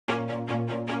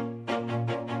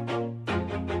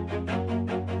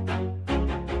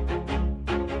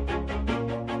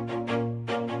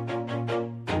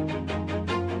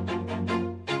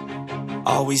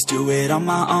always do it on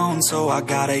my own, so I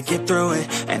gotta get through it.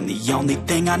 And the only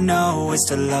thing I know is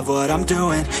to love what I'm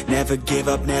doing. Never give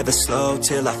up, never slow,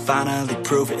 till I finally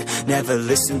prove it. Never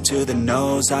listen to the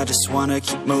no's, I just wanna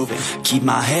keep moving. Keep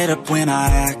my head up when I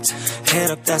act,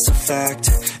 head up, that's a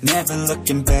fact. Never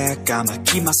looking back, I'ma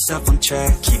keep myself on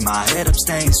track. Keep my head up,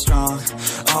 staying strong,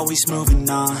 always moving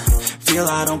on. Feel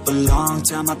I don't belong,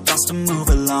 tell my thoughts to move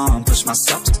along. Push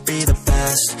myself to be the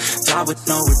best, die with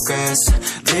no regrets.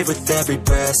 Live with every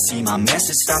breath, see my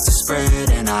message start to spread.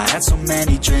 And I had so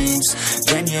many dreams,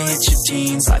 then you hit your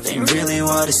teens. Life ain't really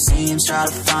what it seems, try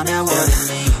to find out what it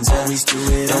means. Always do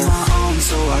it on my own,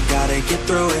 so I gotta get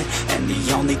through it. And the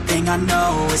only thing I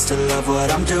know is to love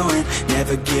what I'm doing.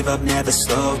 Never give up, never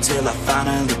slow, till I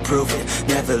finally prove it.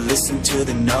 Never listen to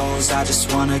the no's, I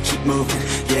just wanna keep moving.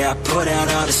 Yeah, I put out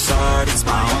all this art, it's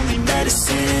my only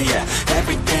medicine. Yeah,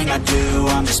 everything I do,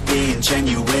 I'm just being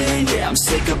genuine. Yeah, I'm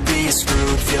sick of being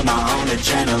screwed, feel my own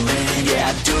adrenaline. Yeah,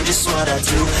 I do just what I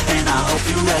do, and I hope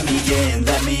you let me in,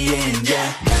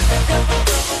 yeah.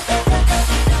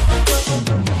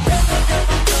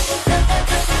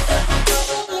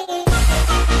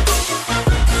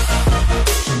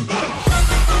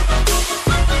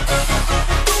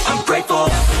 I'm grateful,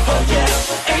 oh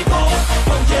yeah, able,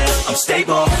 oh yeah, I'm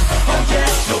stable, oh yeah,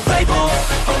 no label,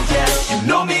 oh yeah, you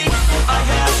know me, I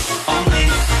have only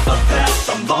a path,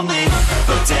 I'm lonely,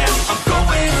 but damn, I'm going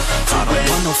to win. I don't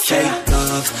want no fake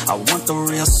love, I want the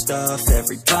real stuff.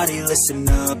 Everybody listen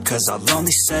up, cause I'll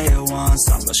only say it once.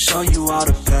 I'm gonna show you all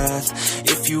the path,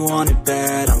 if you want it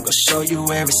bad. I'm gonna show you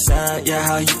where it's at, yeah,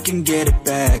 how you can get it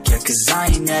back. Yeah, cause I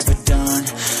ain't never done,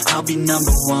 I'll be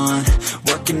number one.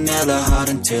 Working hella hard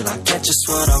until I get just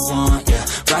what I want, yeah.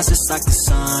 Rises like the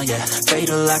sun, yeah,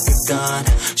 fatal like a gun.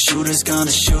 Shooters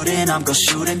gonna shoot and I'm gonna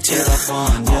shoot until I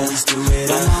won, yeah. Always do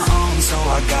it on my own, so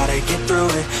I gotta get through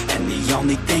it. And the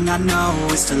only thing I know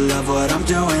is to love what I'm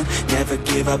doing. Never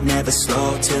give up, never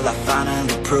slow, till I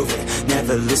finally prove it.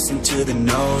 Never listen to the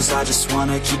no's, I just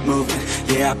wanna keep moving.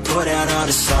 Yeah, I put out all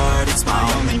this art, it's my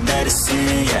only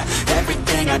medicine. Yeah,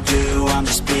 everything I do, I'm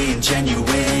just being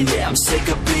genuine. Yeah, I'm sick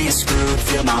of being screwed,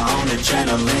 feel my own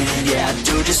adrenaline. Yeah, I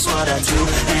do just what I do,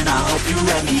 and I hope you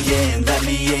let me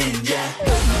in, yeah.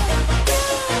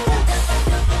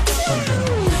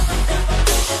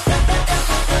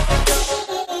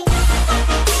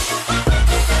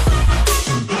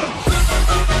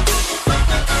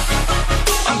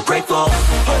 Grateful,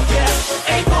 oh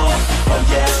yeah, able, oh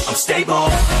yeah, I'm stable,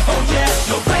 oh yeah,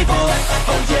 no label,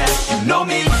 oh yeah, you know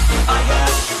me, I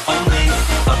have only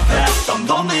a path, I'm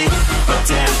lonely, but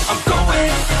damn, I'm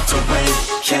going to win,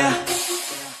 yeah.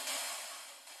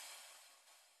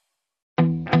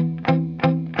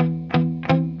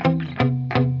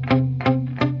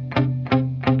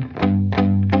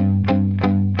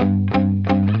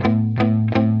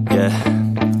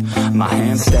 My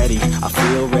hands steady, I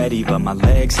feel ready, but my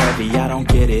legs heavy, I don't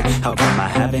get it. How come I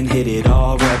haven't hit it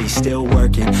already? Still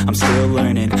working, I'm still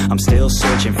learning, I'm still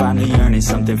searching, finally earning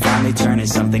something, finally turning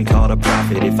something called a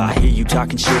profit. If I hear you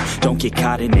talking shit, don't get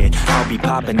caught in it. I'll be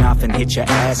popping off and hit your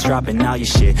ass, dropping all your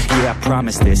shit. Yeah, I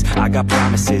promise this, I got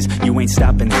promises, you ain't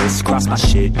stopping this. Cross my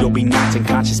shit, you'll be knocked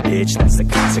unconscious, bitch. That's the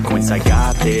consequence, I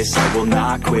got this, I will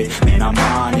not quit. Man, I'm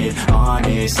on it,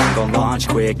 honest, I'm gonna launch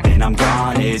quick, then I'm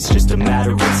gone. It's just a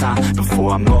matter of time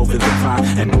before I'm over the climb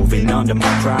and moving under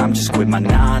my prime. Just quit my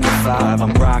 9 to 5,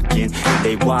 I'm rocking, and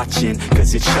they watching,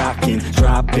 cause it's shocking.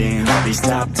 Dropping all these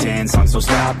top 10 songs, so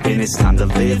stopping. It's time to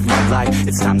live my life,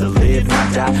 it's time to live,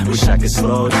 not die. Wish I could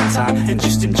slow down time and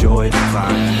just enjoy the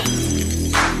climb.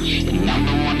 And I'm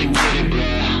the one to get it, bro.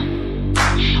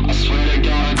 I swear to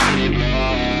God I get it,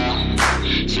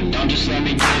 bro. So don't just let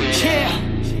me get it.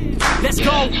 Yeah, let's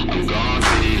go. I'm gonna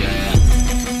get it, yeah.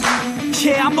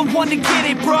 Yeah, I'm the one to get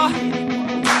it, bruh.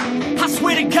 I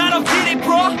swear to God I'll get it,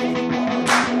 bruh.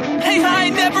 Hey, I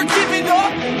ain't never giving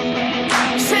up.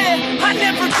 Yeah, I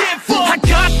never give up. I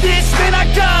got this, man, I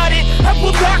got it. I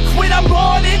will not quit, I'm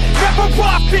on it. Never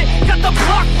off it. Got the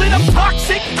block lit, I'm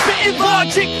toxic. Spitting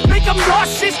logic, make them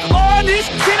nauseous. Honest,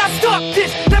 can I stop this?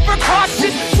 Never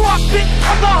cautious, drop it.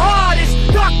 I'm the hardest.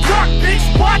 Knock, knock, bitch,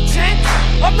 watching.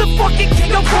 I'm the fucking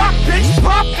king of rock, bitch.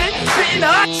 Poppin', spitting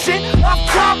hot shit. Off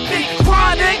topic,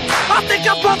 chronic. I think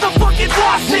I'm motherfucking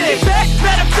lost it. Back,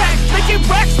 matter of fact, making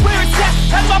racks where it's at.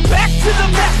 Have my back to the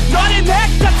mat, not an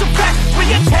act, that's a fact. We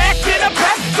attack in a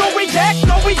back, no react,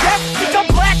 no react. Think I'm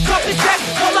black, off his back.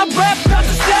 While I rap, not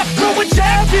to step, throw a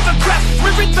jab, give a crap.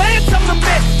 We're advanced, I'm the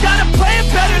man. Got a plan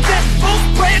better than most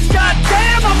brands.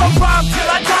 Goddamn, I'm a rhyme till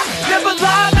I die. Never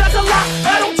lie, that's a lie.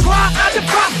 I don't try, I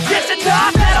defy. Yes and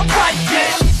nah, that I'm right,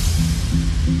 yeah.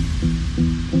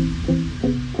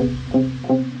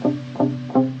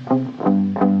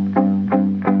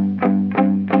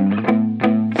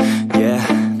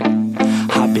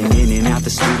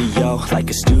 like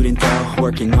a student though,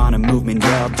 working on a movement,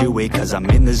 yeah, I'll do it cause I'm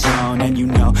in the zone. And you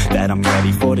know that I'm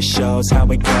ready for the shows. How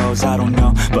it goes, I don't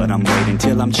know, but I'm waiting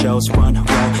till I'm chose. Front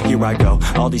row, here I go.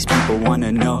 All these people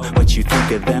wanna know what you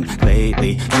think of them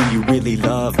lately. Do you really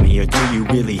love me or do you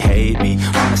really hate me?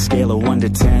 On a scale of 1 to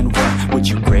 10, what would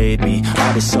you grade me?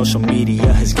 All this social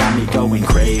media has got me going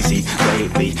crazy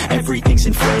lately. Everything's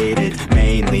inflated,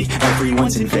 mainly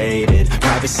everyone's invaded.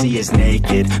 Privacy is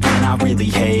naked, man, I really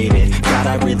hate it. God,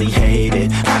 I really hate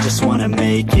it. I just wanna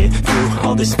make it through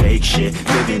all this fake shit.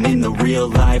 Living in the real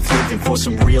life, living for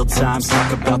some real times.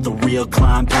 Talk about the real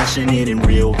climb, passionate in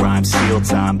real rhymes. Steal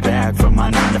time back from my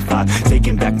 9 to 5,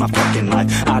 taking back my fucking life.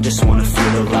 I just wanna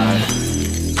feel alive.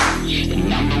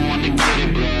 And I'm the one to get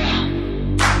it, bro.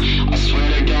 I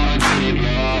swear to God I'll get it,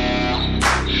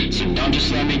 bro. So don't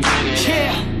just let me get it.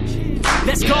 Yeah,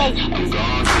 let's go. I'm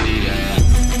gonna get it,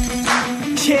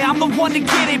 yeah. Yeah, I'm the one to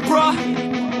get it, bruh.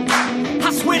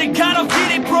 I swear to God I'll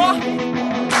get it, bruh.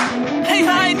 Hey,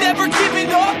 I ain't never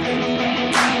giving up.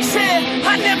 Yeah,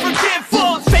 I never give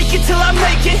up. Fake it till I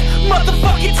make it.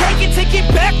 Motherfucking take it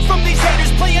back from these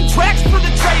haters. Playing tracks for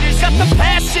the traitors. Got the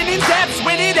passion and that's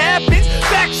when it happens.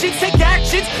 Factions take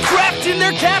actions, drafting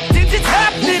their captains. It's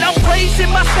happening, I'm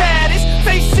raising my status,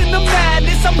 facing the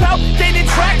madness. I'm out gaining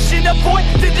traction, avoid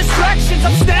the distractions.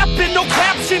 I'm snapping, no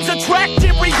captions,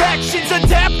 attracting reactions.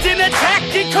 Adapting,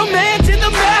 attacking, commanding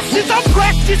the masses. I'm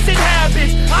practicing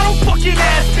habits, I don't fucking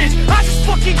ask it, I just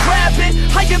fucking grab it.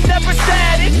 I am never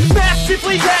static,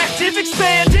 massively active,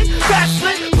 expanding,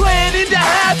 backslid, planning to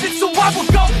have it. So I will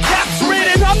go capture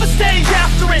it and I'ma stay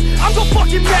after it. I'm gonna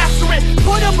fucking master it,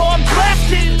 put them on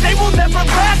blast it. They will never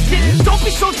last it, don't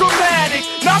be so dramatic.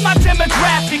 Not my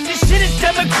demographic, this shit is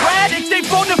democratic. They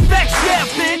vote effects, yeah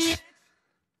bitch.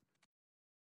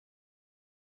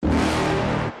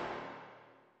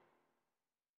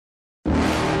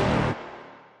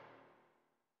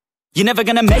 You're never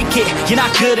gonna make it, you're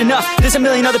not good enough. There's a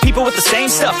million other people with the same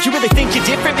stuff. You really think you're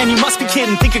different? Man, you must be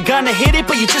kidding. Think you're gonna hit it,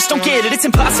 but you just don't get it. It's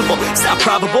impossible, it's not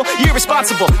probable, you're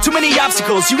irresponsible. Too many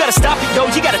obstacles, you gotta stop it, yo.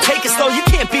 You gotta take it slow, you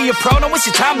can't be a pro. Don't waste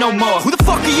your time no more. Who the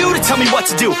fuck are you to tell me what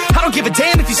to do? I don't give a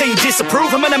damn if you say you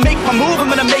disapprove. I'm gonna make my move, I'm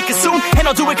gonna make it soon. And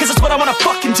I'll do it cause it's what I wanna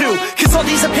fucking do. Cause all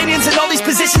these opinions and all these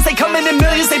positions, they come in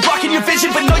millions, they blocking your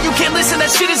vision. But no, you can't listen, that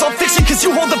shit is all fiction. Cause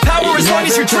you hold the power as long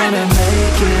as you're dreaming.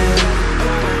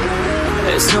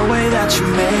 There's no way that you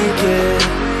make it.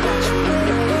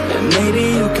 And maybe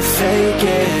you can fake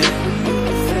it,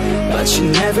 but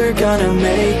you're never gonna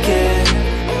make it.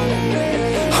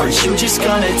 Are you just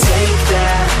gonna take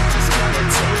that?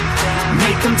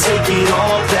 Make them take it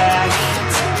all back.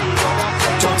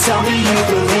 Don't tell me you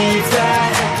believe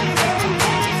that.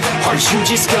 Are you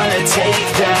just gonna take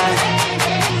that?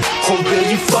 Or will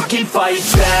you fucking fight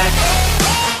back?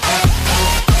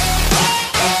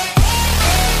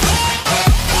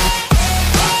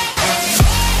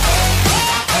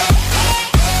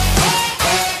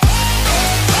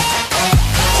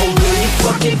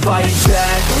 Fight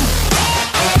back.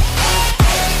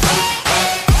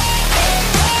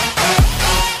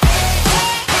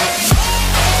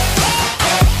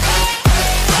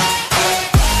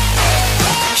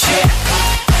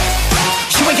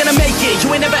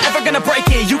 You ain't never ever gonna break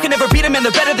it. You can never beat them and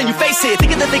they're better than you face it.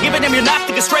 Thinking that they give a damn, you're not,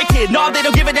 think a straight kid. No, they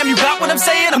don't give a damn, you got what I'm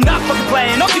saying? I'm not fucking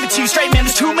playing, I'll give it to you straight, man.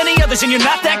 There's too many others and you're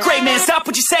not that great, man. Stop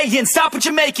what you're saying, stop what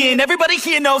you're making. Everybody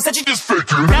here knows that you just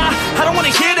faking. Nah, I don't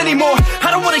wanna hear it anymore,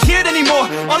 I don't wanna hear it anymore.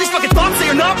 All these fucking thoughts, they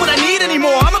are not what I need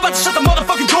anymore. I'm about to shut the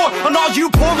motherfucking door on all you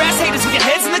poor ass haters with your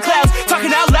heads in the clouds,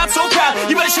 talking out loud so proud.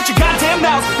 You better shut your goddamn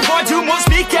mouth before I do more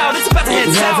speak out. It's about to head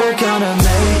south. Never gonna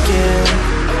make it.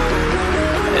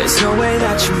 There's no way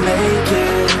that you make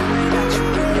it.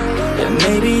 And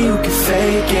maybe you can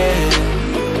fake it,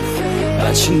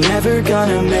 but you're never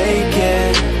gonna make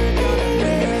it.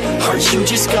 Are you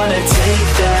just gonna take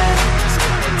that?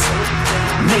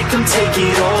 Make them take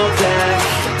it all back.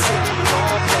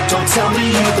 Don't tell me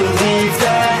you believe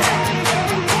that.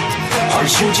 Are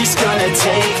you just gonna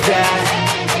take that?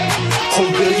 Or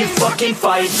will you fucking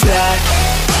fight back?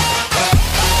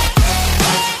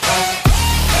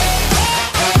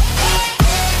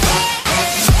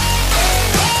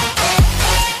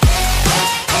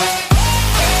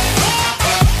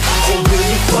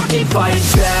 Fight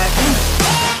back.